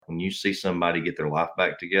you see somebody get their life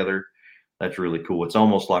back together, that's really cool. It's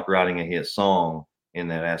almost like writing a hit song in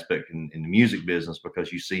that aspect in the music business,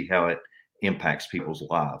 because you see how it impacts people's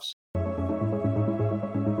lives.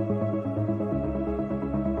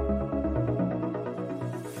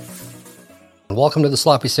 Welcome to the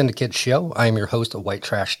Sloppy Syndicate Show. I am your host, White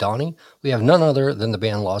Trash Donnie. We have none other than the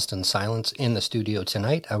band Lost in Silence in the studio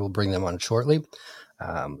tonight. I will bring them on shortly.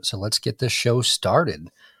 So let's get this show started.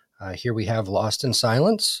 Here we have Lost in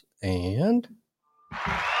Silence, and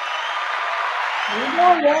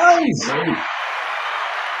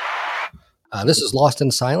this is Lost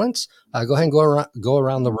in Silence. Go ahead and go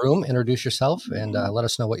around the room, introduce yourself, and let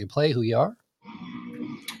us know what you play, who you are.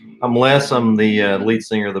 I'm Les. I'm the lead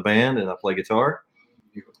singer of the band, and I play guitar.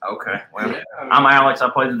 Okay. Well, I'm Alex. I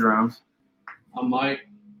play the drums. I'm Mike. I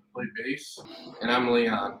play bass. And I'm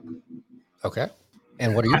Leon. Okay.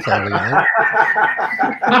 And what are you playing, Leon?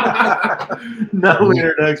 No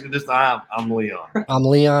introduction, just I'm Leon. I'm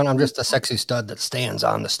Leon. I'm just a sexy stud that stands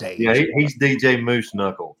on the stage. Yeah, he's DJ Moose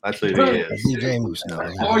Knuckle. That's who he is. DJ Moose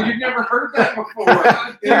Knuckle. Oh, you've never heard that before.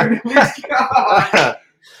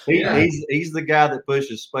 He's the guy that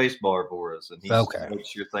pushes spacebar for us, and he makes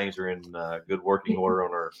sure things are in good working order on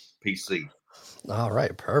our PC. All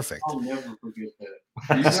right, perfect. I'll never forget that.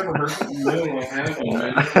 You've never heard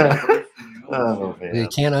that? No, Oh, man. You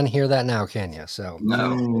can't unhear that now, can you? So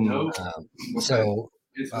No.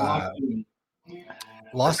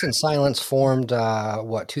 Lost in Silence formed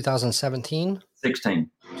 2017?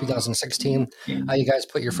 2016. You guys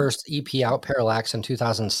put your first EP out, Parallax, in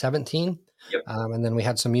 2017. Yep. And then we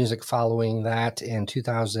had some music following that in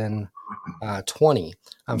 2020.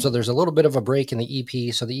 So there's a little bit of a break in the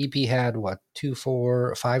EP. So the EP had 2,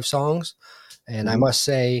 4, 5 songs. And I must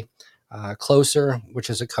say, Closer, which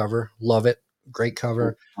is a cover, love it. Great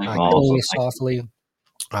cover. Killing Me Softly,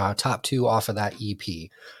 top 2 off of that EP.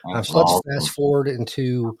 So let's fast forward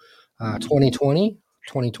into 2020,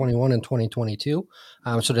 2021, and 2022.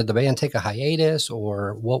 So did the band take a hiatus,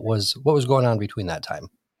 or what was going on between that time?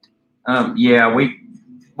 Yeah, we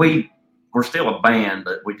were still a band,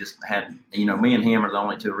 but we just had, me and him are the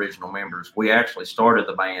only 2 original members. We actually started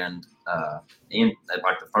the band in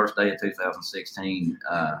like the first day of 2016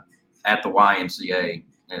 at the YMCA.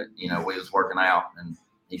 We was working out, and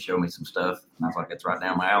he showed me some stuff, and I was like, "It's right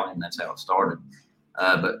down my alley," and that's how it started.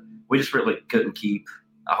 But we just really couldn't keep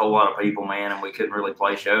a whole lot of people, man, and we couldn't really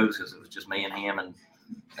play shows because it was just me and him, and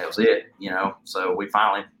that was it, So we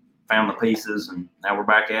finally found the pieces, and now we're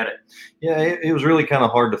back at it. Yeah, it was really kind of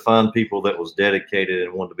hard to find people that was dedicated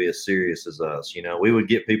and wanted to be as serious as us. We would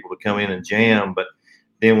get people to come in and jam, but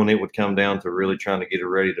then when it would come down to really trying to get it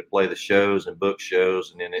ready to play the shows and book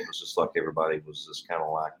shows, and then it was just like everybody was just kind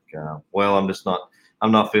of like,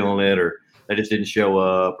 I'm not feeling it, or they just didn't show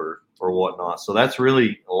up, or whatnot. So that's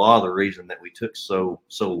really a lot of the reason that we took so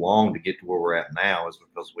long to get to where we're at now, is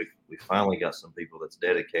because we finally got some people that's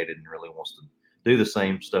dedicated and really wants to do the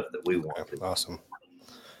same stuff that we want to. Awesome.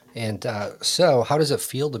 And so how does it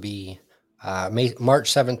feel to be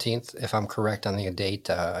March 17th, if I'm correct on the date?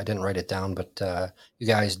 I didn't write it down, but you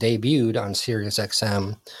guys debuted on Sirius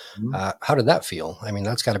XM. How did that feel? I mean,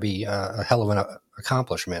 that's got to be a hell of an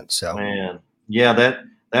accomplishment. So, man, yeah,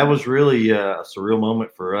 that was really a surreal moment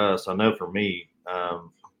for us. I know for me,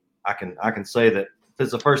 I can say that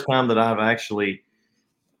it's the first time that I've actually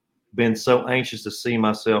been so anxious to see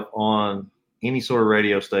myself on any sort of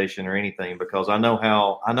radio station or anything, because I know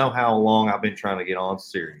how long I've been trying to get on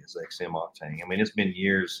Sirius XM Octane. I mean, it's been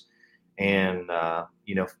years, and to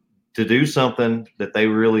do something that they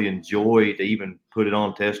really enjoy, to even put it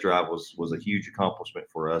on Test Drive was a huge accomplishment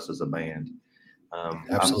for us as a band.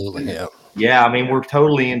 Absolutely, yeah. I mean, we're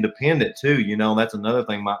totally independent too. That's another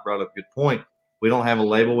thing Mike brought up. Good point. We don't have a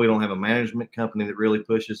label. We don't have a management company that really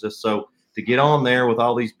pushes us. So to get on there with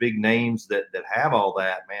all these big names that have all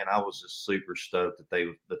that, man, I was just super stoked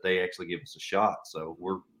that they actually give us a shot. So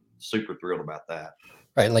we're super thrilled about that.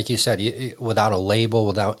 Right. And like you said, without a label,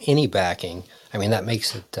 without any backing, I mean, that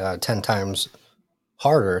makes it 10 times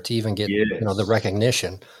harder to even get, the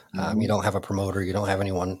recognition. You don't have a promoter, you don't have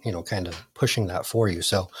anyone, kind of pushing that for you.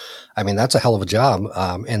 So, I mean, that's a hell of a job.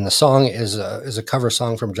 And the song is a cover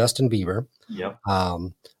song from Justin Bieber. Yep.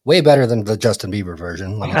 Way better than the Justin Bieber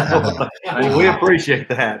version. We appreciate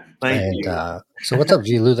that. Thank you. So what's up,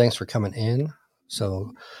 G. Lou? Thanks for coming in.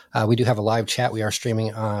 So we do have a live chat. We are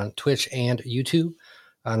streaming on Twitch and YouTube,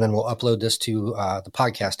 and then we'll upload this to the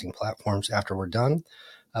podcasting platforms after we're done.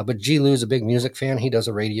 But G. Lou's a big music fan. He does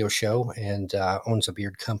a radio show and owns a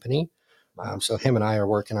beard company. So him and I are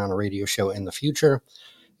working on a radio show in the future.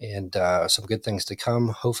 and some good things to come,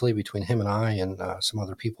 hopefully, between him and I and some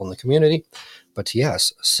other people in the community. But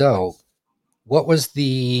yes, so what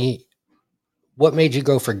made you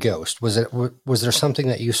go for Ghost? Was there something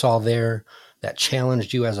that you saw there that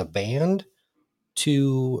challenged you as a band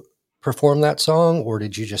to perform that song, or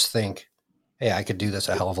did you just think, hey, I could do this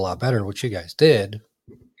a hell of a lot better, which you guys did?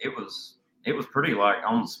 It was pretty like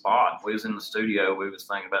on the spot. We was in the studio. We was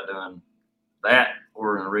thinking about doing that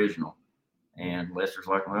or an original, and Lester's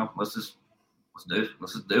like, well, let's just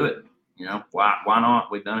do it. You know, why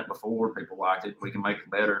not? We've done it before. People liked it. We can make it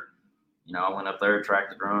better. You know, I went up there,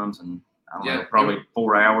 tracked the drums, and I don't know, probably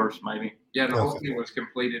 4 hours maybe. Yeah, the whole thing was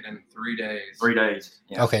completed in 3 days. 3 days.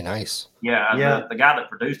 Yeah. Okay, nice. Yeah. The guy that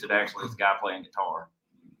produced it actually is the guy playing guitar.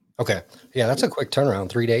 Okay. Yeah, that's a quick turnaround.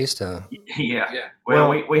 3 days to. Yeah. Well,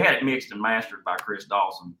 we had it mixed and mastered by Chris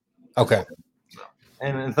Dawson. Okay. So.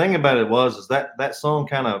 And the thing about it is that song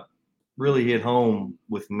kind of really hit home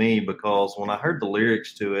with me, because when I heard the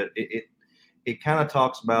lyrics to it, it kind of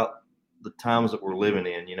talks about the times that we're living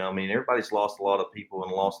in. You know, I mean, everybody's lost a lot of people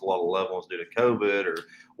and lost a lot of loved ones due to COVID or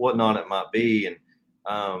whatnot it might be. And,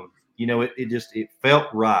 you know, it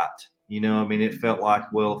felt right. You know, I mean, it felt like,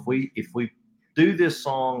 well, if we do this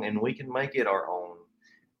song and we can make it our own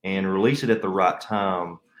and release it at the right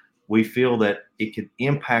time, we feel that it could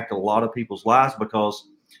impact a lot of people's lives, because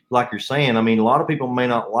like you're saying, I mean, a lot of people may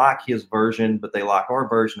not like his version, but they like our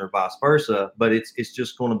version, or vice versa. But it's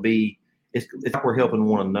just going to be, it's like we're helping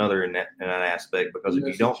one another in that aspect, because if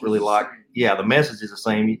you don't really like, the message is the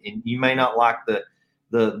same, and you may not like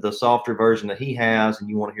the softer version that he has, and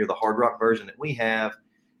you want to hear the hard rock version that we have.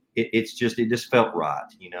 It just felt right,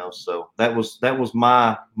 you know. So that was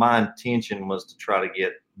my intention, was to try to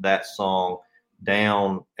get that song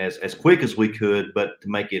down as quick as we could, but to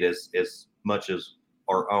make it as much as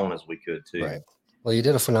our own as we could too. Right. Well, you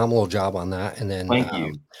did a phenomenal job on that. And then thank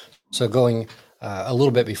you. So going a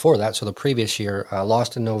little bit before that, so the previous year,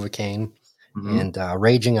 Lost in Novocaine, and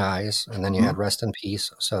Raging Eyes, and then you had Rest in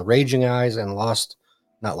Peace. So Raging Eyes and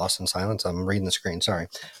not Lost in Silence. I'm reading the screen. Sorry.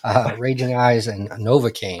 Raging Eyes and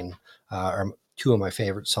Novocaine are two of my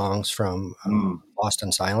favorite songs from Lost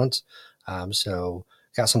in Silence. So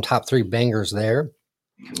got some top 3 bangers there.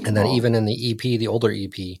 And then even in the EP, the older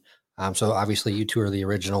EP. So obviously you two are the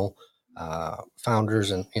original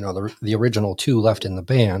founders, and, you know, the original 2 left in the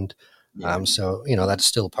band. So, you know, that's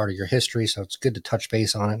still part of your history. So it's good to touch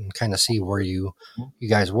base on it and kind of see where you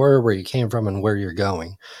guys were, where you came from, and where you're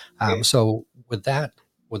going. So with that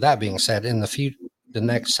being said, in the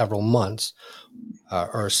next several months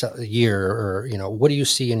or a year, or, you know, what do you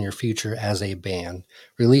see in your future as a band,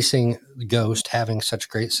 releasing Ghost, having such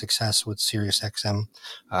great success with Sirius XM,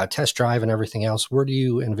 Test Drive and everything else? Where do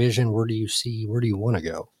you envision, where do you see, where do you want to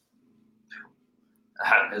go?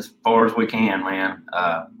 As far as we can, man.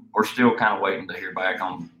 We're still kind of waiting to hear back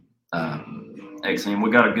on XM.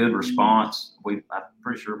 We got a good response. I'm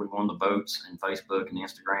pretty sure we won the votes in Facebook and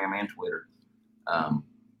Instagram and Twitter.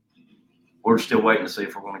 We're still waiting to see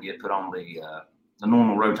if we're going to get put on the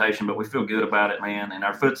normal rotation, but we feel good about it, man. And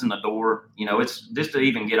our foot's in the door. You know, it's just to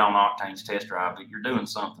even get on Octane's Test Drive, but you're doing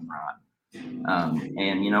something right.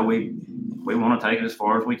 And, you know, we want to take it as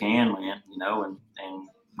far as we can, man, you know, and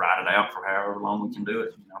ride it out for however long we can do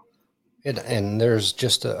it, you know. And there's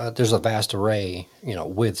just there's a vast array, you know,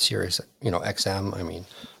 with Sirius, you know, XM. I mean,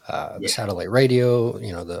 the satellite radio,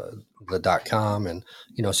 you know, the .com, and,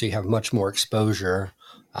 you know, so you have much more exposure.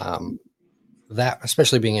 That,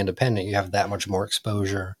 especially being independent, you have that much more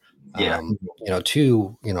exposure. You know,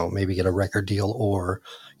 to, you know, maybe get a record deal, or,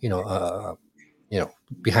 you know,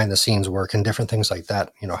 behind the scenes work and different things like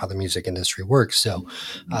that. You know, how the music industry works. So,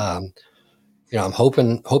 you know, I'm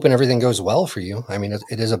hoping everything goes well for you. I mean,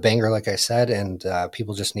 it is a banger, like I said, and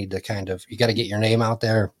people just need to you got to get your name out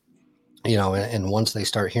there, you know, and once they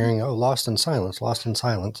start hearing, oh, Lost in Silence,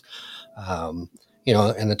 you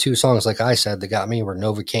know, and the 2 songs, like I said, that got me were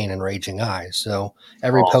Novocaine and Raging Eyes. So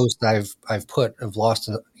every post I've put of Lost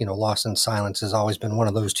in Silence has always been one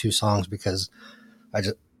of those 2 songs, because I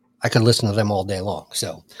could listen to them all day long.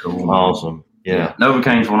 So cool. Awesome. Yeah.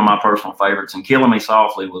 Novocaine's one of my personal favorites, and Killing Me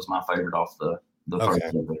Softly was my favorite off the first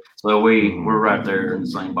of it. So we're right there in the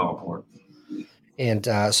same ballpark. And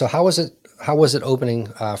so how was it opening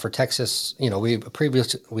for Texas? You know, we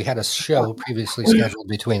had a show previously scheduled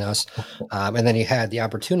between us, and then you had the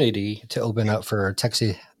opportunity to open up for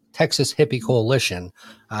Texas Hippie Coalition.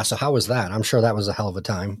 So how was that? I'm sure that was a hell of a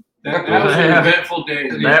time. That was an eventful day.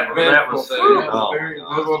 We'll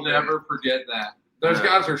never forget that. Those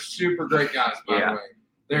guys are super great guys, by the way.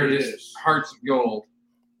 They're just hearts of gold.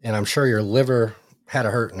 And I'm sure your liver had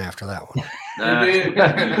a hurting after that one. did.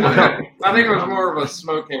 I think it was more of a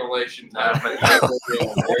smoke inhalation type.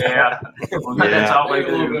 Yeah. That's all they A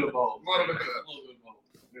little do. bit of both. A little bit of both.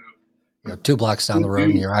 You know, 2 blocks down the road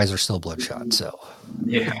and your eyes are still bloodshot. So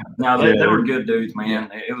Yeah. No, they were good dudes, man.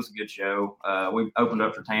 It was a good show. We opened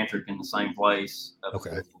up for Tantric in the same place up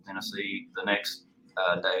in Louisville, Tennessee the next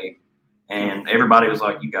day. And everybody was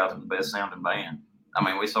like, you guys are the best sounding band. I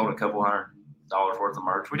mean, we sold a couple $100 worth of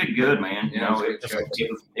merch. We did good, man. You know,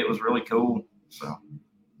 it was really cool. So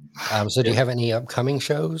do you have any upcoming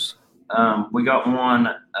shows? We got one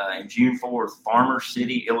in June 4th, Farmer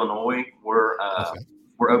City, Illinois. We're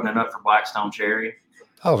opening up for Blackstone Cherry.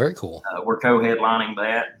 Oh, very cool. We're co-headlining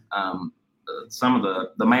that. Some of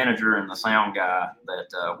the manager and the sound guy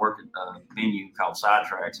that work at a venue called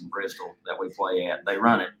Sidetracks in Bristol that we play at, they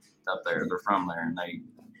run it up there. They're from there, and they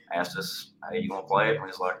asked us, "Hey, you want to play it?" And we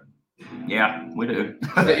was like, "Yeah, we do."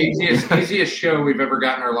 The easiest show we've ever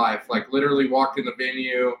got in our life. Like literally walked in the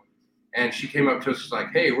venue, and she came up to us, was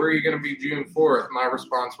like, "Hey, where are you going to be June 4th?" My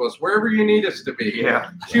response was, "Wherever you need us to be."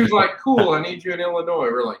 Yeah. She was like, "Cool, I need you in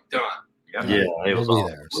Illinois." We're like, "Done." Yeah, it was We'll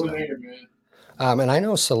be awesome. there. So. We're there, man. And I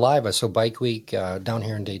know Saliva, so Bike Week down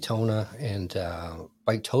here in Daytona and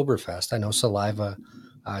Biketoberfest. I know Saliva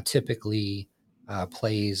typically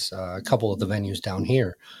plays a couple of the venues down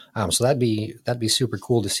here. So that'd be super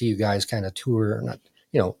cool to see you guys kind of tour, not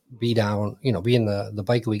be down, be in the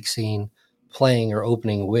Bike Week scene, playing or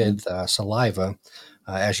opening with Saliva.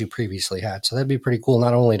 As you previously had, so that'd be pretty cool.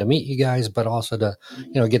 Not only to meet you guys, but also to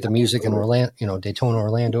get the music in Orlando, Daytona,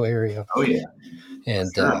 Orlando area. Oh yeah.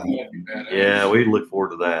 And yeah, we look forward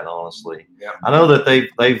to that. Honestly, yeah. I know that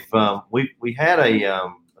they've we had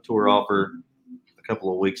a tour offer a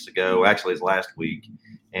couple of weeks ago. Actually, it's last week,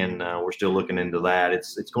 and we're still looking into that.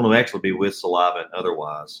 It's going to actually be with Saliva and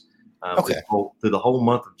Otherwise. Through the whole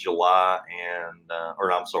month of July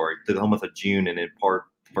through the whole month of June and in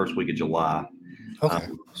first week of July. Okay.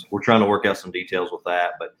 We're trying to work out some details with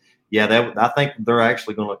that, but yeah, I think they're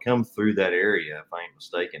actually going to come through that area, if I ain't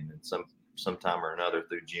mistaken, at sometime or another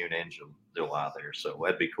through June and July there. So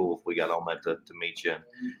that'd be cool if we got on that to meet you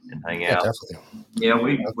and hang out. Definitely. Yeah,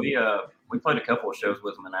 we played a couple of shows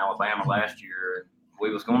with them in Alabama last year.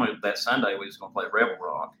 We was going to that Sunday. We was going to play Rebel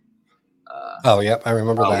Rock. Yep, I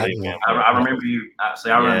remember that. Yeah. I remember you. I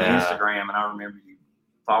run the Instagram, and I remember you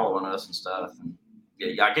following us and stuff. And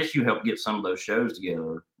yeah, I guess you helped get some of those shows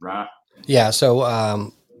together, right? Yeah. So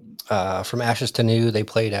from Ashes to New, they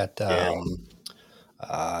played at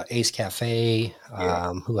Ace Cafe.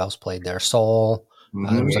 Who else played there? Soul.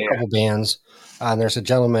 There was a couple bands. There's a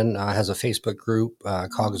gentleman has a Facebook group,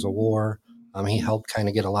 Cogs of War. He helped kind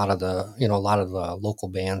of get a lot of the local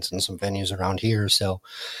bands and some venues around here. So,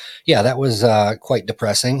 yeah, that was quite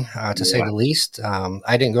depressing to say the least.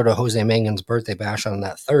 I didn't go to Jose Mangan's birthday bash on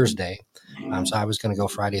that Thursday. So I was going to go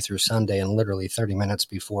Friday through Sunday, and literally 30 minutes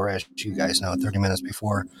before, as you guys know, 30 minutes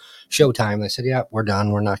before showtime, they said, "Yeah, we're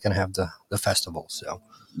done. We're not going to have the festival." So,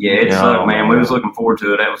 yeah, it sucked, man. We was looking forward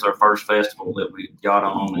to it. That was our first festival that we got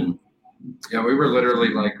on, and yeah, we were literally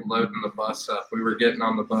like loading the bus up. We were getting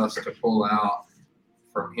on the bus to pull out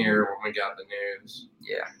from here when we got the news.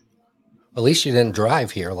 Yeah. At least you didn't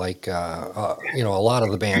drive here like a lot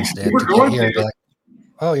of the bands did. We were to going get here to. and be like,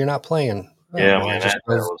 "Oh, you're not playing." Oh, Yeah, well, man, just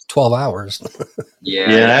that was 12 hours. Yeah,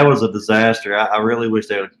 that was a disaster. I really wish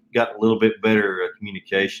they would have got a little bit better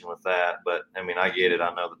communication with that. But I mean, I get it.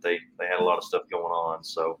 I know that they had a lot of stuff going on,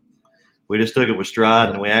 so we just took it with stride,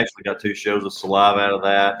 and we actually got 2 shows of Saliva out of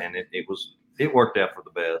that, and it worked out for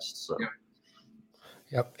the best. So.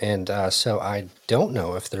 Yep. And so I don't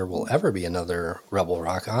know if there will ever be another Rebel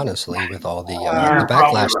Rock, honestly, with all the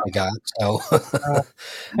backlash we got. So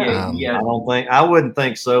I wouldn't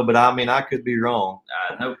think so, but I mean, I could be wrong.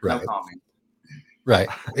 No comment. Right.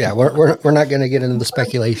 Yeah. We're not going to get into the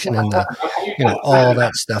speculation and the, all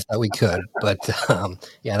that stuff that we could, but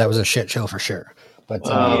yeah, that was a shit show for sure. But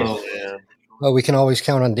well, we can always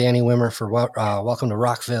count on Danny Wimmer for Welcome to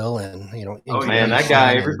Rockville, and man, that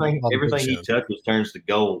guy, everything he touches turns to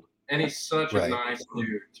gold. And he's such a nice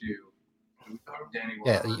dude too. Danny Wimmer.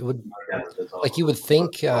 Yeah, you would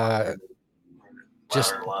think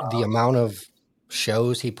just the amount of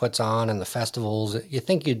shows he puts on and the festivals, you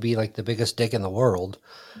think you'd be like the biggest dick in the world,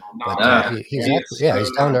 but he's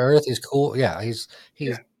down to earth. He's cool. Yeah, he's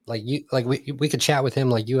like you. Like we could chat with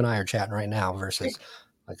him like you and I are chatting right now versus.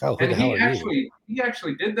 Like, oh, who the hell are you? He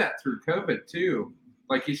actually did that through COVID too.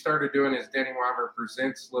 Like he started doing his Danny Wimmer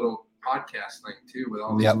Presents little podcast thing too with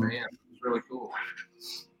all these bands. It's really cool.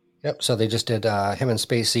 Yep. So they just did him and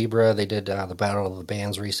Space Zebra. They did the Battle of the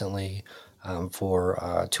Bands recently for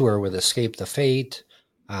a tour with Escape the Fate.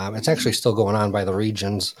 It's actually still going on by the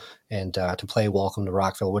regions, and to play Welcome to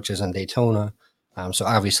Rockville, which is in Daytona. So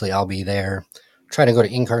obviously I'll be there. Trying to go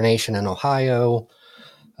to Incarnation in Ohio,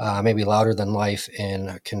 maybe Louder Than Life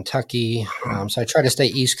in Kentucky. So I try to stay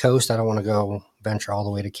East Coast. I don't want to go venture all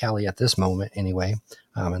the way to Cali at this moment anyway,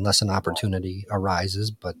 unless an opportunity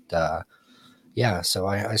arises. But yeah, so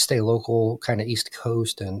I stay local, kind of East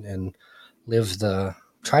Coast, and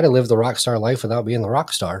try to live the rock star life without being the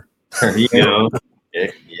rock star. You know,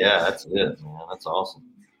 yeah, that's it, man. That's awesome.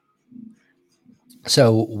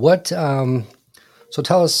 So so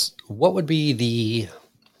tell us, what would be the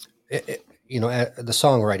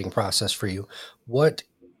songwriting process for you? What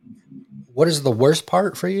is the worst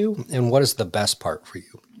part for you, and what is the best part for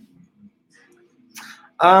you?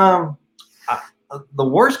 The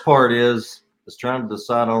worst part is trying to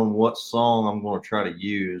decide on what song I'm going to try to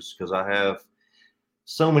use, because I have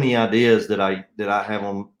so many ideas that I have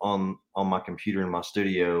on my computer in my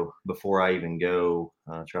studio before I even go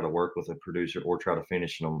try to work with a producer or try to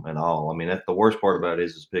finish them at all. I mean, that's the worst part about it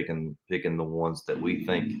is picking the ones that we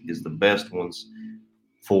think is the best ones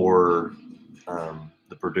for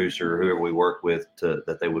the producer or whoever we work with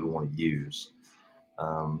that they would want to use.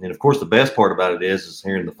 And of course, the best part about it is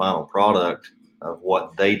hearing the final product of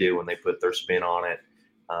what they do when they put their spin on it.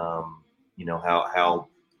 How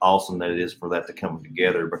awesome that it is for that to come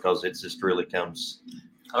together, because it just really comes.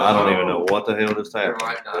 I don't even know what the hell just happened.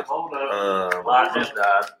 Hold up. Light just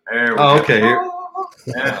died. There we go. Okay. Here.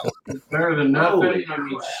 Yeah. It's better than nothing. I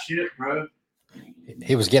mean, shit, bro.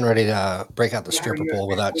 He was getting ready to break out the stripper pole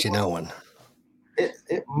without you knowing.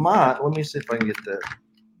 It might. Let me see if I can get that.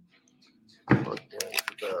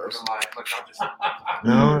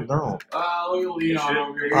 No, it don't.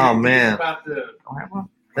 Oh man.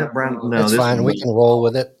 That brown. No, that's fine. We can roll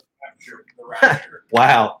with it.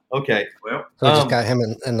 Wow. Okay. Well, so we just got him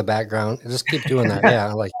in the background. Just keep doing that.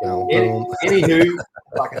 Yeah, like Anywho,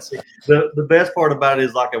 I can see. The best part about it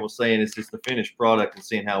is, like I was saying, it's just the finished product and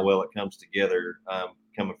seeing how well it comes together,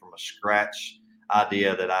 coming from a scratch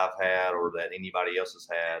idea that I've had or that anybody else has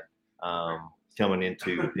had, coming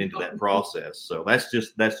into that process. So that's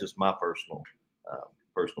just my personal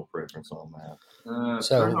preference on that.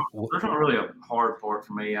 So there's not really a hard part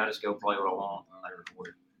for me. I just go play what I want and I record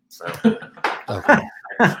it. So okay.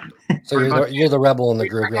 So you're the rebel in the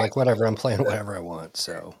group. You're like, whatever, I'm playing whatever I want.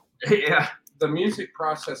 So yeah, the music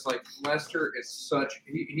process, like Lester is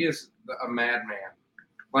he is a madman.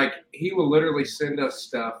 Like he will literally send us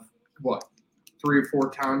stuff 3 or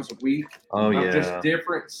 4 times a week. Oh yeah, just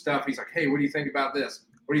different stuff. He's like, hey, what do you think about this?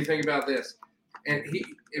 What do you think about this? And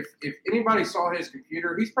if anybody saw his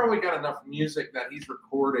computer, he's probably got enough music that he's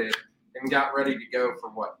recorded and got ready to go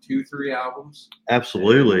for 2-3 albums.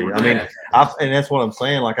 Absolutely. I mean, and that's what I'm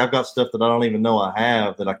saying. Like, I've got stuff that I don't even know I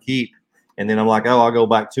have that I keep, and then I'm like, oh, I'll go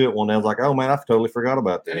back to it one day. I was like, oh man, I totally forgot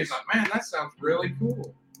about this. And he's like, man, that sounds really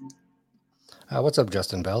cool. What's up,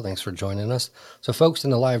 Justin Bell? Thanks for joining us. So, folks in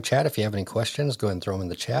the live chat, if you have any questions, go ahead and throw them in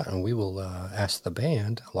the chat, and we will ask the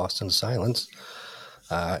band, Lost in Silence,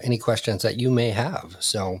 any questions that you may have.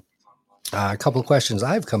 So, a couple of questions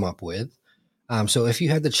I've come up with. So if you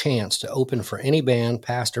had the chance to open for any band,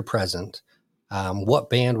 past or present, what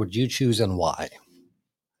band would you choose and why?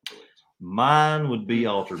 Mine would be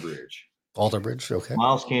Alter Bridge. Alter Bridge, okay.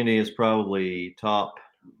 Miles Kennedy is probably top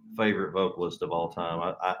favorite vocalist of all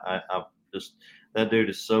time. I just, that dude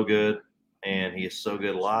is so good, and he is so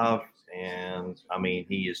good live. And I mean,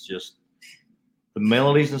 he is just, the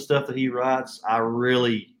melodies and stuff that he writes, I'm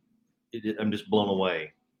just blown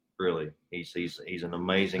away. Really, he's an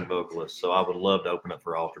amazing vocalist. So I would love to open up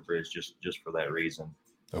for Alter Bridge just for that reason.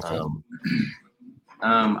 Okay.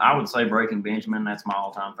 I would say Breaking Benjamin. That's my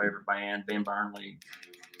all-time favorite band. Ben Burnley,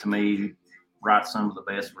 to me, writes some of the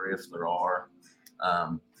best riffs there are.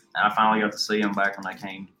 And I finally got to see them back when they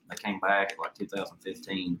came back like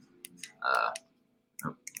 2015.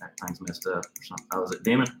 Everything's messed up or something. Oh, was it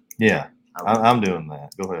Demon? Yeah, I'm doing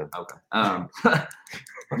that. Go ahead. Okay.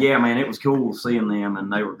 Yeah, man, it was cool seeing them, and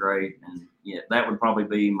they were great. And yeah, that would probably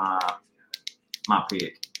be my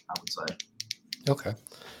pick, I would say. Okay,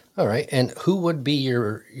 all right. And who would be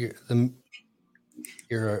the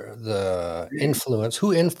influence?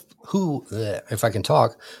 Who, if I can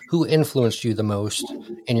talk, who influenced you the most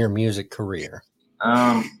in your music career?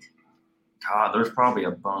 God, there's probably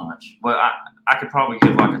a bunch, but I could probably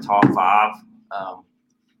give like a top 5.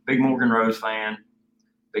 Big Morgan Rose fan.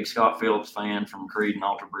 Big Scott Phillips fan from Creed and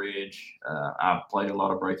Alter Bridge. I've played a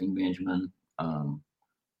lot of Breaking Benjamin.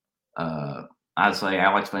 I'd say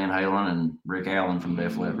Alex Van Halen and Rick Allen from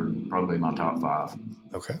Def Leppard probably my top 5.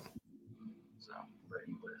 Okay. So,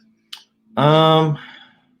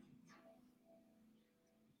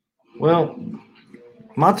 Well,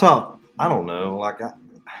 my top, I don't know. Like, I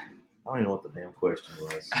don't even know what the damn question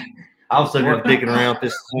was. I was sitting here dicking around with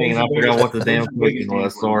this thing, and I forgot what the damn question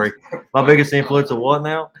was. Sorry. My biggest influence of what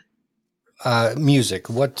now? Music.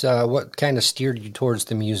 What kind of steered you towards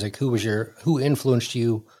the music? Who influenced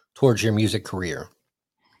you towards your music career?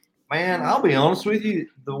 Man, I'll be honest with you.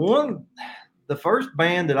 The first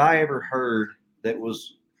band that I ever heard that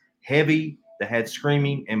was heavy, that had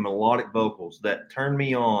screaming and melodic vocals, that turned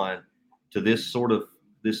me on to this sort of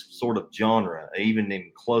genre,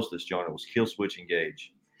 even close to this genre, was Killswitch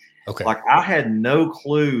Engage. Okay. Like, I had no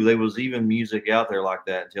clue there was even music out there like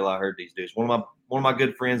that until I heard these dudes. One of my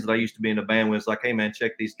good friends that I used to be in a band with was like, "Hey man,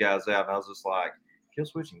 check these guys out." And I was just like,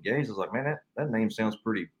 Killswitch Engage. I was like, man, that name sounds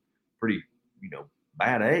pretty,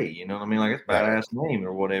 bad A. You know what I mean? Like, it's a badass name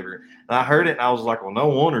or whatever. And I heard it and I was like, well, no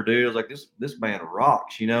wonder, dude. I was like, this band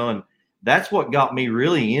rocks, you know. And that's what got me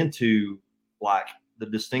really into like the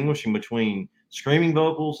distinguishing between screaming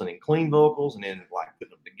vocals and then clean vocals and then like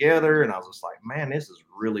putting them together. And I was just like, man, this is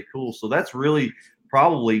really cool. So that's really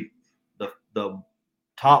probably the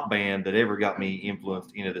top band that ever got me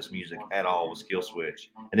influenced into this music at all was Killswitch.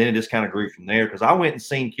 And then it just kind of grew from there because I went and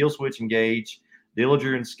seen Killswitch Engage,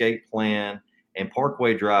 Dillinger and Escape Plan, and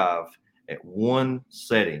Parkway Drive at one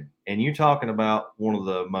setting. And you're talking about one of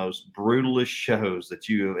the most brutalist shows that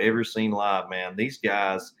you have ever seen live, man. These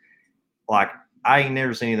guys, like, I ain't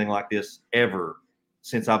never seen anything like this ever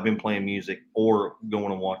since I've been playing music or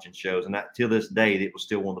going and watching shows. And that, till this day, it was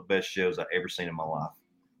still one of the best shows I've ever seen in my life.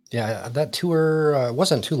 Yeah, that tour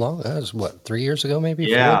wasn't too long. That was, what, 3 years ago maybe?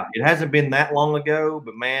 Yeah, 4? it hasn't been that long ago.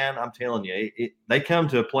 But, man, I'm telling you, they come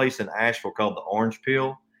to a place in Asheville called the Orange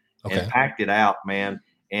Peel and packed it out, man.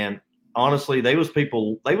 And honestly, they was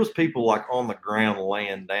people like on the ground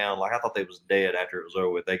laying down. Like, I thought they was dead after it was over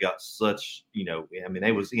with. They got such, I mean,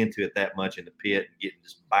 they was into it that much in the pit and getting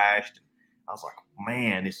just bashed. I was like,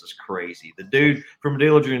 man, this is crazy. The dude from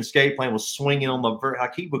Dillinger and Escape Plan was swinging on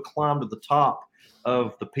like he would climb to the top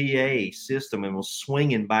of the PA system and was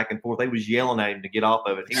swinging back and forth. They was yelling at him to get off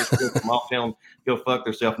of it. He was pulling them off, telling them go fuck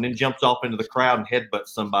themselves, and then jumps off into the crowd and headbutts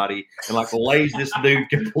somebody and like lays this dude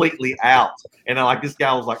completely out. And this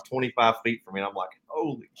guy was like 25 feet from me. And I'm like,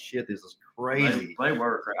 holy shit, this is crazy. They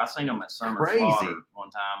were crazy. I seen them at Summer Slaughter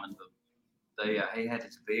one time, and he had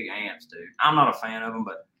these big amps, dude. I'm not a fan of them,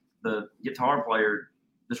 but the guitar player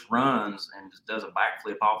just runs and just does a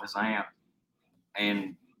backflip off his amp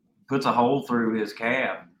and puts a hole through his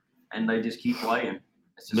cab, and they just keep playing.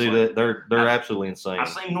 It's just dude, they're absolutely insane. I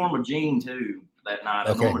seen Norma Jean too that night.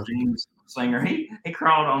 Okay. Norma Jean's singer, he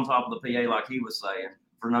crawled on top of the PA like he was saying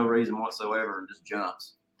for no reason whatsoever and just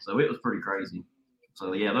jumps. So it was pretty crazy.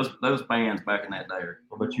 So yeah, those bands back in that day are.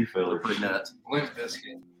 What about you, fellas? Pretty nuts. Limp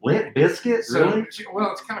Bizkit. Limp Bizkit, really?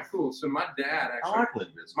 Well, it's kind of cool. So my dad actually. I like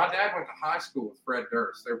Limp Bizkit. My dad went to high school with Fred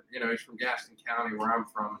Durst. He's from Gaston County, where I'm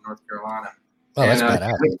from, in North Carolina. Oh, that's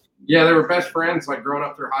badass. Yeah, they were best friends, like growing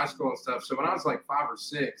up through high school and stuff. So when I was like 5 or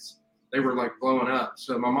 6, they were like blowing up.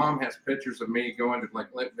 So my mom has pictures of me going to like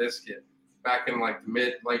Limp Bizkit back in like the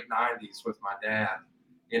late 90s with my dad.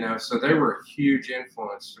 So they were a huge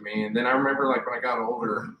influence to me. And then I remember like when I got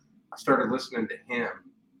older, I started listening to him,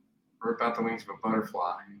 Rip Out the Wings of a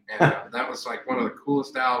Butterfly. And that was like one of the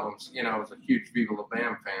coolest albums. I was a huge Viva La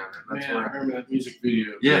Bam fan. And that's where I remember that music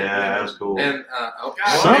video. Yeah, that was cool. And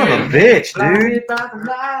son of a bitch, dude.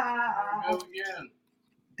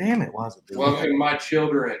 Damn it, why is it doing that? Welcome, my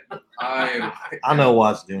children. I know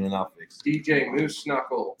why it's doing it. I'll fix it. DJ Moose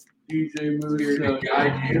Knuckle. DJ Moose Knuckle.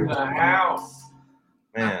 Guide you to the house.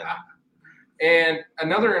 Man. And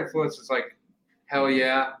another influence is like Hell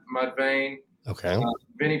Yeah, Mudvayne. Okay.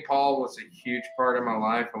 Vinnie Paul was a huge part of my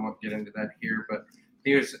life. I won't get into that here, but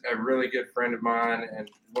he was a really good friend of mine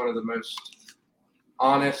and one of the most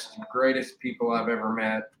honest, greatest people I've ever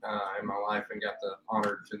met in my life and got the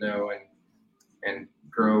honor to know and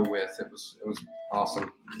grow with. It was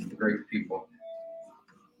awesome. Great people.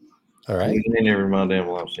 All right. You ain't never in my damn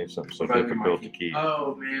life seen something so difficult to keep.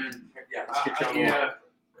 Oh man. Yeah, let's get you on.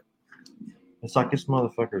 It's like this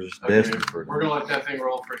motherfucker is just destined for it. We're gonna let that thing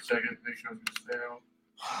roll for a second. Make sure it's gonna stay on.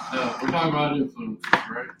 No, we're talking about influences,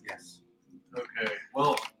 right? Yes. Okay.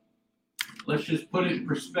 Well, let's just put it in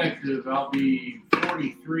perspective. I'll be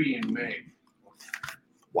 43 in May.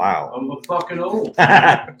 Wow. I'm a fucking old.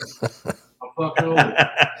 I'm fucking old.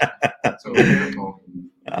 So beautiful.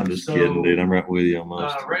 I'm just kidding, dude. I'm right with you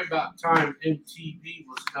almost. Right about the time MTV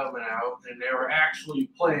was coming out, and they were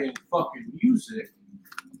actually playing fucking music.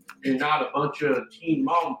 And not a bunch of teen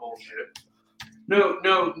mom bullshit. No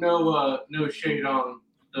shade on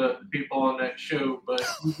the people on that show, but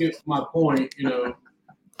you get my point.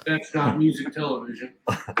 That's not music television.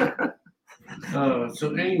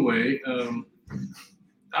 So anyway,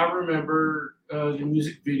 I remember the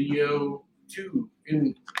music video too.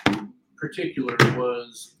 In particular,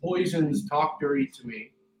 was Poison's "Talk Dirty to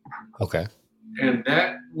Me." Okay. And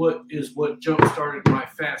that is what jump started my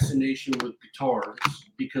fascination with guitars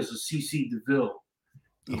because of CC DeVille.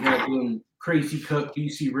 He had them Crazy Cut,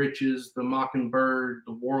 DC Riches, the Mockingbird,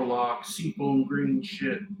 the Warlock, Seafoam Green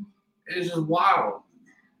shit. It was just wild.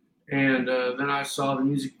 And then I saw the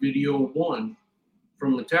music video One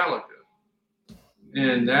from Metallica.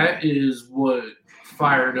 And that is what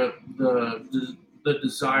fired up the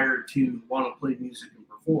desire to want to play music and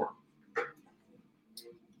perform.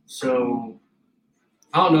 So,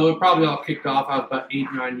 I don't know, it probably all kicked off. I was about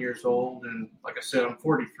 8, 9 years old. And like I said, I'm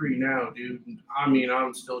 43 now, dude. I mean,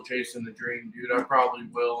 I'm still chasing the dream, dude. I probably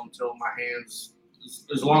will until my hands,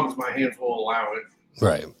 as long as my hands will allow it.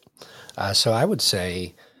 Right. So I would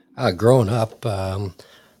say growing up,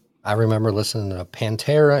 I remember listening to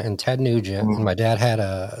Pantera and Ted Nugent. And my dad had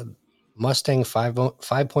a Mustang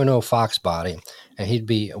 5.0 Fox body. And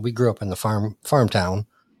we grew up in the farm town.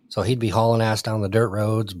 So he'd be hauling ass down the dirt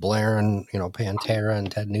roads, blaring, Pantera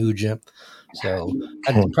and Ted Nugent. So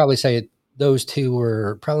I'd probably say those two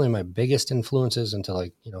were probably my biggest influences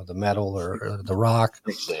into the metal or the rock.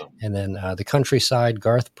 I think so. And then the countryside,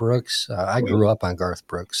 Garth Brooks. I grew up on Garth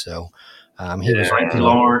Brooks. So he was Frankie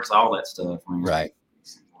Lawrence, all that stuff. right.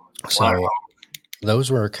 So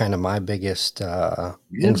those were kind of my biggest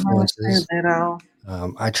influences.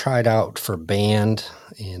 I tried out for band,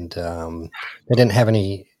 and they didn't have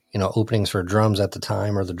any openings for drums at the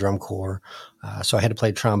time or the drum corps. So I had to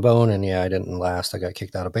play trombone, and I didn't last. I got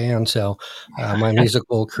kicked out of band. So my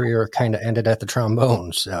musical career kind of ended at the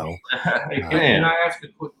trombone. So hey, can I ask a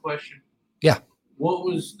quick question? Yeah. What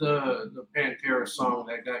was the Pantera song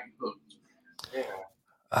that got you hooked? Yeah.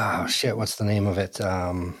 Oh shit! What's the name of it?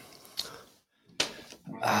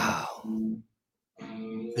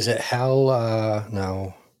 Is it Hell?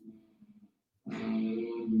 No.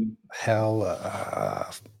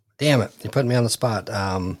 Hell. Damn it! You put me on the spot.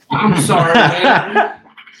 I'm sorry, man.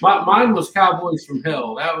 Mine was Cowboys from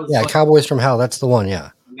Hell. That was Cowboys from Hell. That's the one.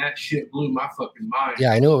 Yeah. And that shit blew my fucking mind.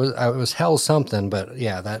 Yeah, I knew it was Hell something, but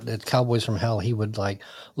yeah, that Cowboys from Hell. He would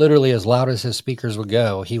literally as loud as his speakers would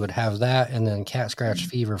go. He would have that, and then Cat Scratch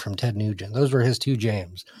Fever from Ted Nugent. Those were his two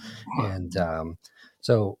jams, and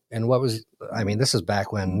this is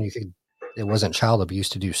back when it wasn't child abuse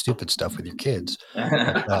to do stupid stuff with your kids.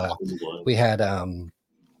 We had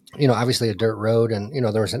obviously a dirt road, and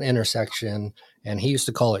there was an intersection, and he used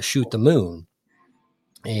to call it Shoot the Moon,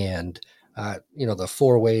 and the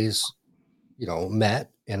four ways met,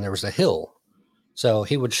 and there was a hill, so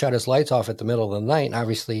he would shut his lights off at the middle of the night, and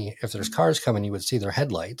obviously if there's cars coming, you would see their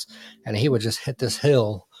headlights, and he would just hit this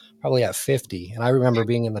hill probably at 50, and I remember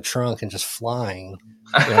being in the trunk and just flying.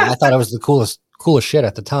 I thought it was the coolest shit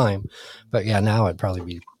at the time, but yeah, now it'd probably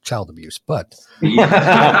be child abuse, but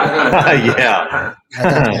yeah, at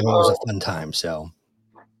that time it was a fun time. So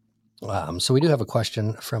we do have a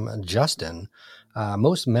question from Justin.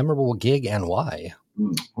 Most memorable gig and why?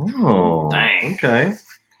 Oh, dang. Okay.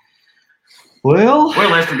 Well,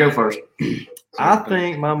 Lester, go first. I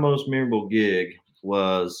think my most memorable gig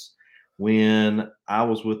was when I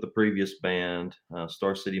was with the previous band,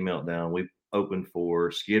 Star City Meltdown. We opened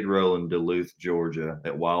for Skid Row in Duluth, Georgia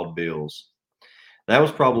at Wild Bill's. That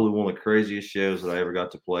was probably one of the craziest shows that I ever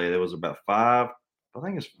got to play. There was about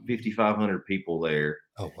 5,500 people there.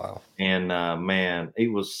 Oh, wow. And man,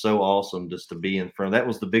 it was so awesome just to be in front. That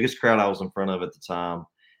was the biggest crowd I was in front of at the time,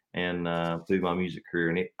 and through my music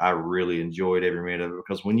career. And I really enjoyed every minute of it,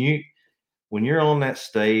 because when you're on that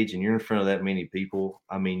stage and you're in front of that many people,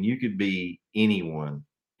 I mean, you could be anyone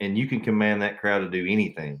and you can command that crowd to do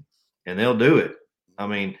anything, and they'll do it. I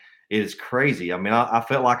mean, it is crazy. I mean, I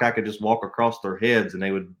felt like I could just walk across their heads and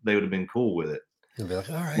they would have been cool with it. You'll be like,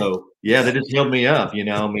 all right. So yeah, they just held me up,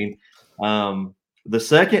 I mean, the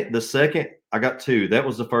second I got two. That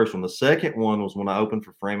was the first one. The second one was when I opened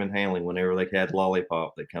for Frame and Handling whenever they had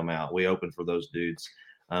Lollipop that come out. We opened for those dudes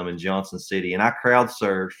in Johnson City, and I crowd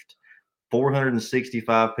surfed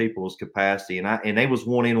 465 people's capacity, and they was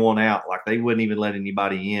one in, one out. Like, they wouldn't even let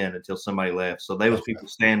anybody in until somebody left. So there was people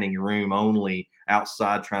standing room only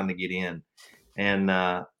outside trying to get in. And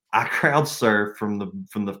I crowd surfed from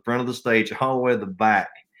the front of the stage all the way to the back.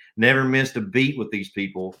 Never missed a beat with these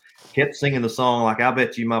people. Kept singing the song like, I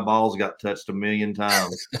bet you my balls got touched 1,000,000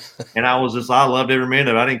 times. And I loved every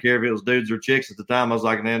minute. I didn't care if it was dudes or chicks at the time. I was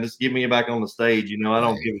like, man, just give me back on the stage. I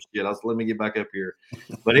don't give a shit. I was, let me get back up here.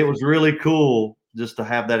 But it was really cool just to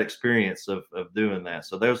have that experience of doing that.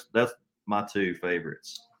 So that's my two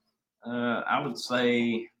favorites. I would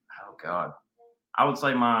say, oh God, I would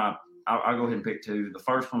say I'll go ahead and pick two. The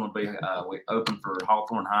first one would be we opened for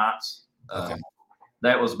Hawthorne Heights. Okay.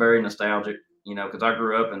 That was very nostalgic, because I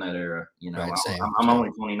grew up in that era. Right, I'm only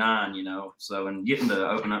 29, so and getting to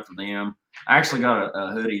open up for them. I actually got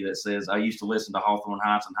a hoodie that says I used to listen to Hawthorne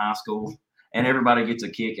Heights in high school, and everybody gets a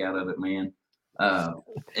kick out of it, man.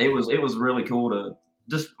 It was really cool to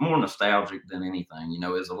just more nostalgic than anything.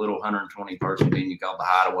 It's a little 120 person venue called the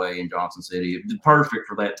Hideaway in Johnson City. It's perfect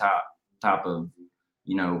for that type of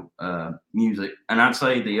music. And I'd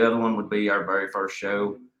say the other one would be our very first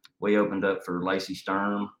show. We opened up for Lacey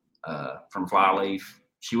Sturm from Flyleaf.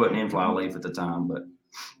 She wasn't in Flyleaf at the time, but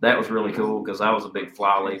that was really cool because I was a big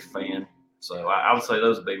Flyleaf fan. So I would say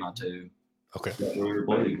those would be my two. Okay.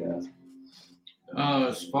 What do you guys?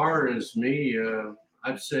 As far as me,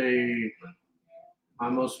 I'd say my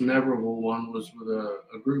most memorable one was with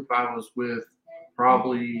a group I was with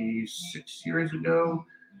probably 6 years ago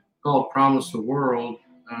called Promise the World.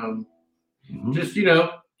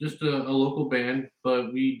 Just a local band,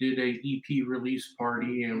 but we did a EP release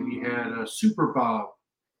party and we had a Super Bob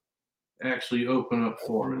actually open up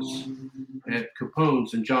for us at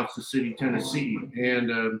Capone's in Johnson City, Tennessee.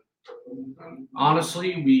 And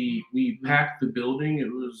honestly, we packed the building.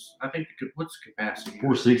 It was, I think, what's the capacity?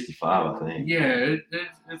 465, I think. Yeah,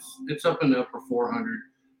 it's up in the upper 400.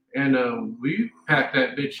 And we packed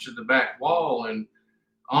that bitch to the back wall. And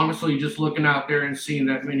honestly, just looking out there and seeing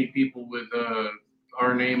that many people with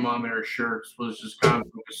our name on their shirts was just kind of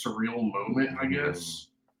like a surreal moment, I guess,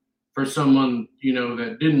 for someone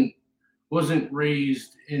that wasn't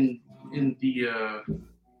raised in the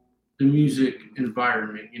music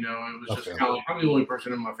environment. It was just kind of like I'm the only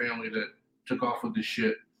person in my family that took off with this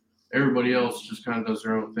shit. Everybody else just kind of does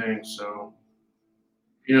their own thing. So,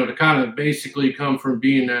 to kind of basically come from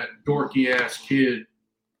being that dorky ass kid,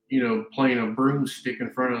 playing a broomstick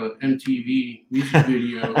in front of an MTV music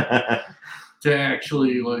video to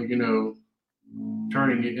actually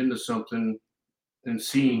turning it into something and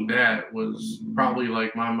seeing that was probably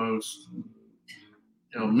like my most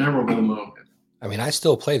memorable moment. I mean, I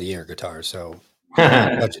still play the air guitar, so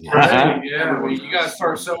yeah, well, you gotta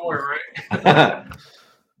start somewhere, right?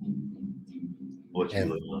 What you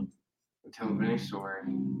live on? Tell a Vinny story.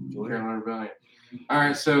 Carolina Rebellion. All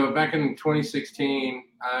right, so back in 2016,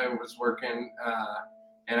 I was working,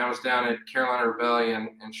 and I was down at Carolina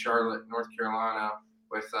Rebellion in Charlotte, North Carolina,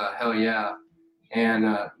 with Hell Yeah, and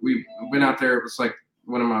we went out there. It was like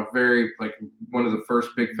one of the first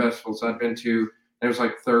big festivals I'd been to. There was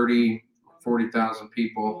like 40,000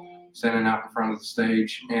 people standing out in front of the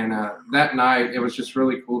stage, and that night it was just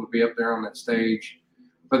really cool to be up there on that stage.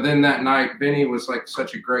 But then that night, Vinny was like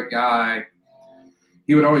such a great guy.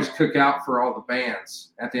 He would always cook out for all the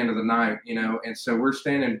bands at the end of the night, and so we're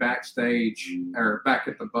standing backstage or back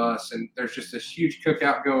at the bus, and there's just this huge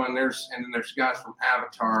cookout going. And then there's guys from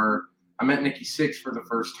Avatar. I met Nikki Sixx for the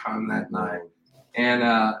first time that night, and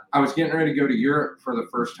I was getting ready to go to Europe for the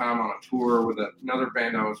first time on a tour with another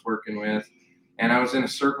band I was working with, and I was in a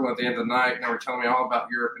circle at the end of the night, and they were telling me all about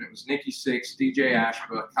Europe, and it was Nikki Sixx, DJ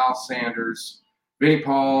Ashba, Kyle Sanders, Vinnie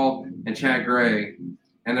Paul, and Chad Gray.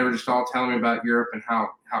 And they were just all telling me about Europe and how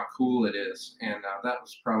cool it is. And that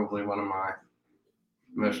was probably one of my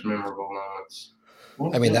most memorable moments.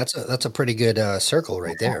 I mean, that's a pretty good circle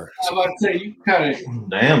right there. I was about to say, you kind of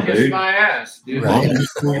damn, kissed dude. my ass, dude. Right.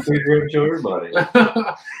 Show everybody.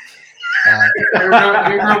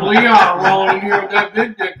 Here comes Leon rolling here with that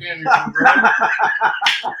big dick energy, bro.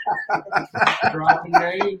 Dropping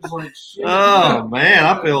names like shit. Oh man,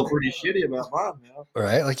 I feel pretty shitty about mine now.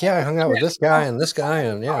 Right? Like, yeah, I hung out with this guy and this guy,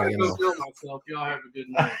 and yeah, I go feel myself. Y'all have a good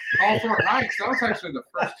night. Hawthorne Heights. That was actually the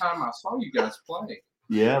first time I saw you guys play.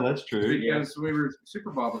 Yeah, that's true. Because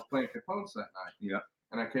Super Bob was playing Capone's that night. Yeah.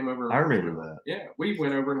 And I came over. I remember that. Yeah, we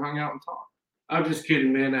went over and hung out and talked. I'm just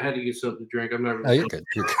kidding, man. I had to get something to drink. I'm never. Oh, you're good.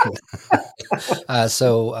 You're good.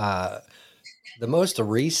 So the most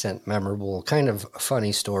recent memorable, kind of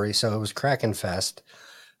funny story. So it was Kraken Fest.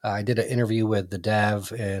 I did an interview with the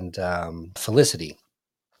Dev and Felicity.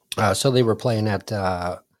 So they were playing at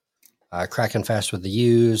Kraken Fest with the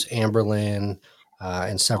U's, Amberlin,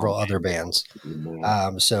 and several other bands.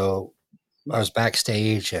 So I was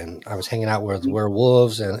backstage and I was hanging out with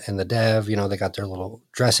Werewolves and the Dev. They got their little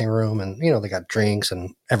dressing room and, they got drinks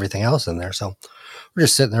and everything else in there. So we're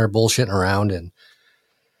just sitting there bullshitting around. And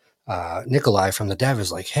Nikolai from the Dev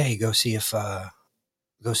is like, hey, go see if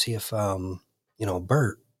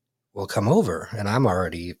Bert will come over. And I'm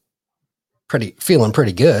already feeling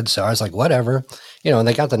pretty good. So I was like, whatever, and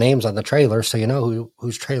they got the names on the trailer. So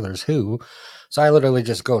whose trailer's who. So I literally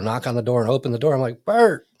just go knock on the door and open the door. I'm like,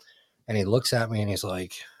 Bert. and he looks at me and he's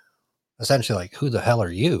like, essentially like, who the hell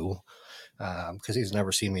are you? Because he's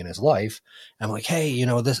never seen me in his life. And I'm like, hey,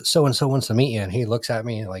 this so-and-so wants to meet you. And he looks at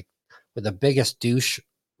me like with the biggest douche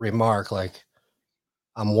remark, like,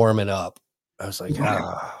 I'm warming up. I was like, It's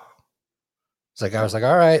like, I was like,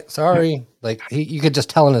 all right, sorry. Like you could just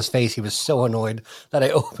tell in his face, he was so annoyed that I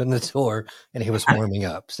opened the door and he was warming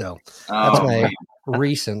up. So that's my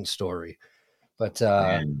recent story. But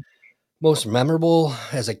most memorable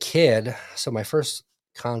as a kid. So my first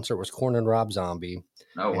concert was Korn and Rob Zombie.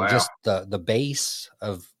 Oh, and wow. just the bass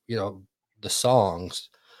of, the songs.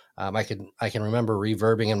 I can remember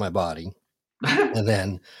reverbing in my body. And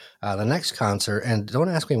then the next concert, and don't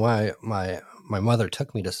ask me why my mother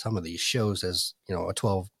took me to some of these shows as, a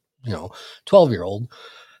 12-year-old.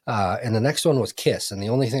 And the next one was Kiss. And the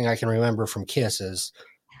only thing I can remember from Kiss is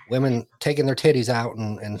women taking their titties out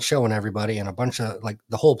and showing everybody, and a bunch of like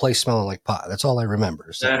the whole place smelling like pot. That's all I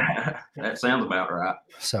remember. So that sounds about right.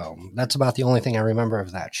 So that's about the only thing I remember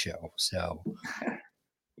of that show. So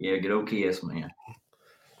yeah, good old Kiss, man.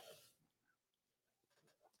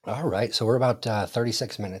 All right. So we're about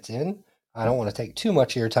 36 minutes in. I don't want to take too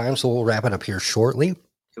much of your time, so we'll wrap it up here shortly.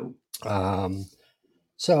 Cool.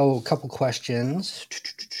 So a couple questions.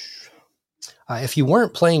 If you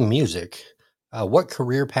weren't playing music, what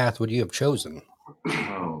career path would you have chosen?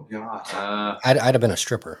 Oh God, I'd have been a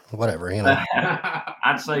stripper, whatever.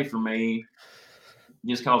 I'd say for me,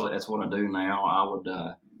 just because that's what I do now,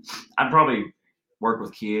 I'd probably work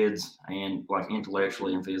with kids and like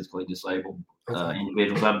intellectually and physically disabled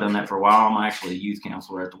individuals. I've done that for a while. I'm actually a youth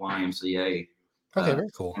counselor at the YMCA. Okay, very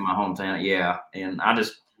cool. In my hometown, yeah. And I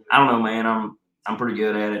don't know, man. I'm pretty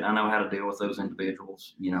good at it. I know how to deal with those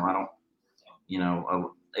individuals.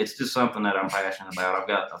 It's just something that I'm passionate about. I've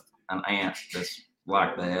got an aunt that's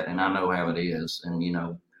like that, and I know how it is. And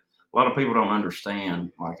a lot of people don't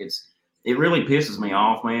understand. Like it really pisses me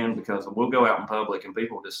off, man, because we'll go out in public and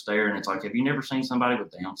people just stare, and it's like, have you never seen somebody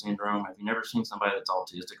with Down syndrome? Have you never seen somebody that's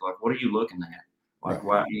autistic? Like, what are you looking at? Like,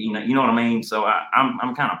 why? You know what I mean? So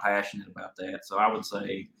I'm kind of passionate about that. So I'd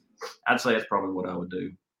say it's probably what I would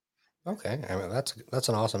do. Okay, I mean that's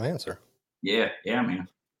an awesome answer. Yeah, man.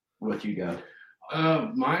 What you got?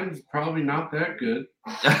 Mine's probably not that good.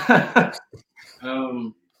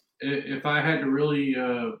 If I had to really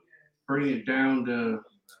bring it down to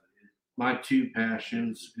my two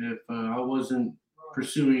passions, if I wasn't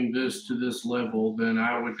pursuing this to this level, then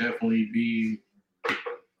I would definitely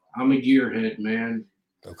I'm a gearhead, man.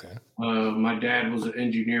 Okay. My dad was an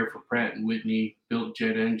engineer for Pratt & Whitney, built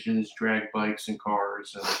jet engines, drag bikes, and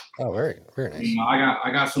cars. And, oh, very, very nice.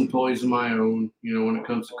 I got some toys of my own, when it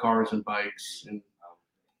comes to cars and bikes. And,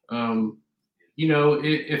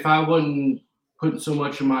 if I wasn't putting so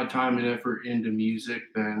much of my time and effort into music,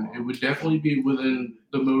 then it would definitely be within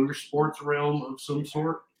the motorsports realm of some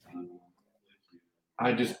sort.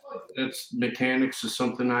 That's mechanics is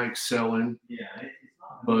something I excel in. Yeah.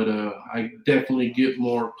 But I definitely get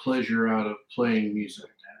more pleasure out of playing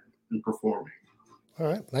music and performing. All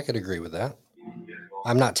right. I could agree with that.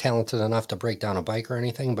 I'm not talented enough to break down a bike or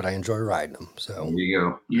anything, but I enjoy riding them. So there you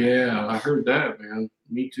go. Yeah, I heard that, man.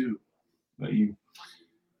 Me too. But you?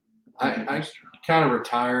 I kind of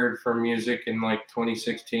retired from music in like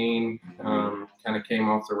 2016. Kind of came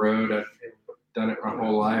off the road. I've done it my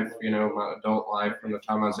whole life, my adult life from the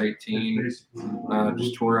time I was 18. Just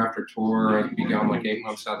tour after tour. I'd be gone like 8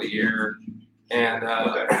 months out of the year. And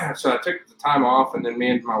so I took the time off, and then me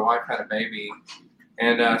and my wife had a baby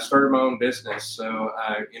and started my own business. So,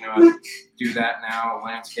 I do that now,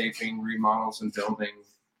 landscaping, remodels, and building.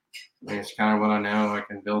 I mean, it's kind of what I know. I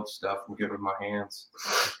can build stuff and good with my hands.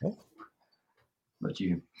 But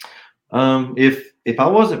you? If I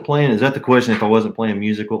wasn't playing, is that the question? If I wasn't playing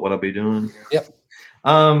music, what would I be doing? Yep.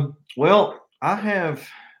 Well, I have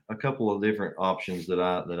a couple of different options that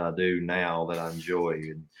I do now that I enjoy.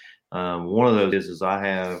 And one of those is I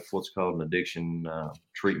have what's called an addiction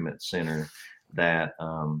treatment center that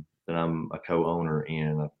I'm a co-owner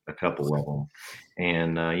in a couple of them.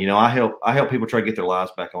 And I help people try to get their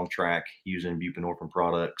lives back on track using buprenorphine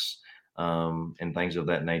products. And things of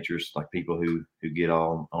that nature. It's like people who get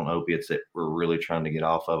on opiates that we're really trying to get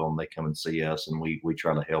off of them. They come and see us, and we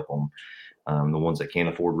try to help them. The ones that can't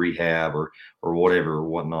afford rehab or whatever or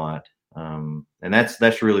whatnot. And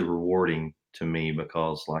that's really rewarding to me,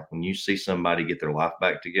 because like when you see somebody get their life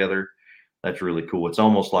back together, that's really cool. It's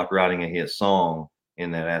almost like writing a hit song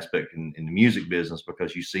in that aspect in the music business,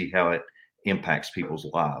 because you see how it impacts people's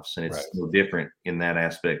lives. And it's no different in that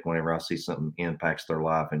aspect whenever I see something impacts their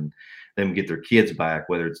life and them get their kids back,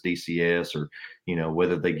 whether it's DCS or,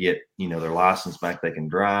 whether they get, their license back, they can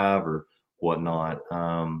drive or whatnot.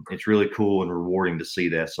 It's really cool and rewarding to see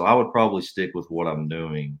that. So I would probably stick with what I'm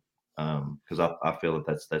doing because I feel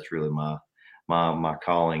that that's really my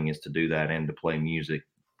calling is to do that and to play music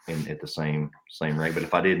at the same rate. But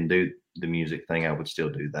if I didn't do the music thing, I would still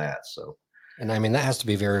do that. So, and I mean, that has to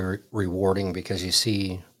be very rewarding because you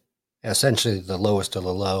see essentially the lowest of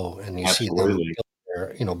the low, and you Absolutely.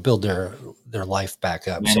 see them build their life back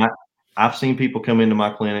up. Man, I've seen people come into my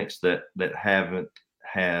clinics that haven't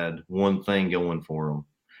had one thing going for them.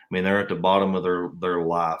 I mean, they're at the bottom of their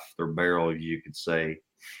life, their barrel, you could say.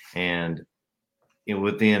 And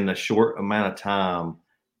within a short amount of time,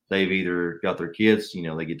 they've either got their kids,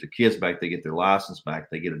 they get their kids back, they get their license back,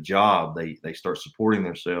 they get a job, they start supporting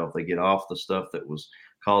themselves, they get off the stuff that was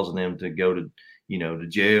causing them to go to, to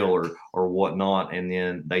jail or whatnot. And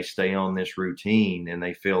then they stay on this routine and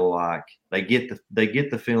they feel like they get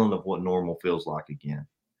the feeling of what normal feels like again.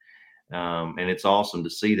 And it's awesome to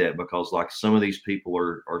see that because like some of these people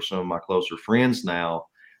are some of my closer friends now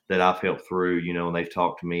that I've helped through, and they've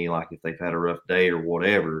talked to me like if they've had a rough day or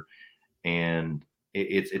whatever. And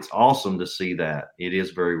it's awesome to see that. It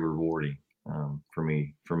is very rewarding for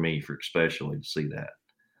me, especially to see that.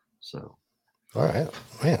 So. All right.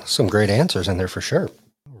 Man, some great answers in there for sure.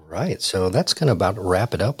 All right. So that's going to about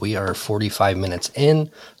wrap it up. We are 45 minutes in.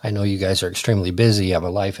 I know you guys are extremely busy. You have a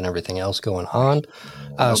life and everything else going on.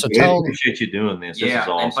 I appreciate you doing this. Yeah, this is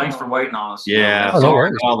awesome. And thanks for waiting on us. Yeah,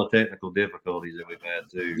 sorry for all the technical difficulties that we've had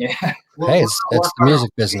too. Yeah. Hey, it's the music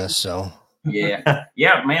business, so. Yeah,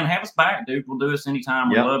 man, have us back, dude. We'll do this anytime.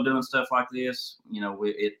 We love doing stuff like this.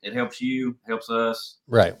 It helps you, helps us.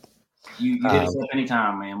 Right. You hit us up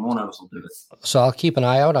anytime, man. One of us will do it. So I'll keep an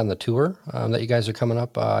eye out on the tour that you guys are coming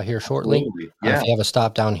up here shortly. If you have a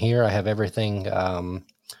stop down here, I have everything. I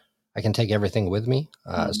can take everything with me.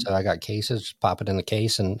 So I got cases, just pop it in the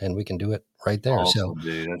case and we can do it right there. Awesome, so,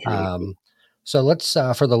 dude. That's really cool. So let's,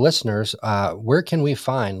 for the listeners, where can we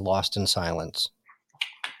find Lost in Silence?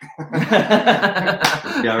 He's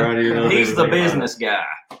the business guy.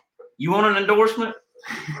 You want an endorsement?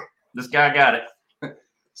 This guy got it.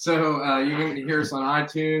 So you can hear us on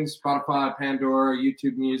iTunes, Spotify, Pandora,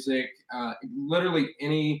 YouTube Music, literally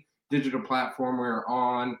any digital platform we're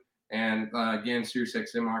on. And again, Sirius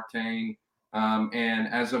XM Octane. And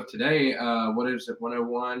as of today, what is it?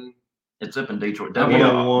 101. It's up in Detroit.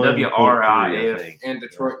 WRIF. And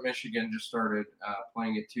Detroit, Michigan just started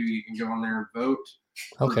playing it too. You can go on there and vote.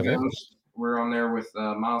 Okay. We're on there with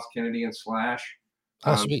Miles Kennedy and Slash.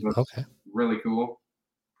 Oh, sweet. So okay. Really cool.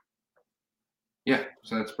 Yeah,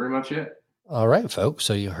 so that's pretty much it. All right, folks.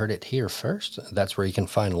 So you heard it here first. That's where you can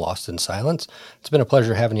find Lost in Silence. It's been a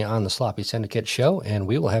pleasure having you on the Sloppy Syndicate show, and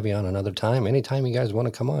we will have you on another time. Anytime you guys want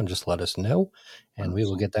to come on, just let us know, and we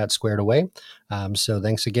will get that squared away. So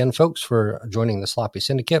thanks again, folks, for joining the Sloppy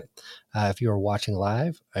Syndicate. If you are watching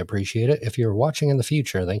live, I appreciate it. If you're watching in the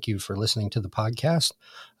future, thank you for listening to the podcast.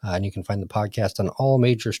 And you can find the podcast on all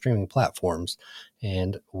major streaming platforms.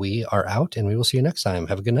 And we are out, and we will see you next time.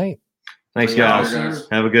 Have a good night. Thanks, guys.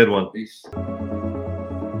 Have a good one. Peace.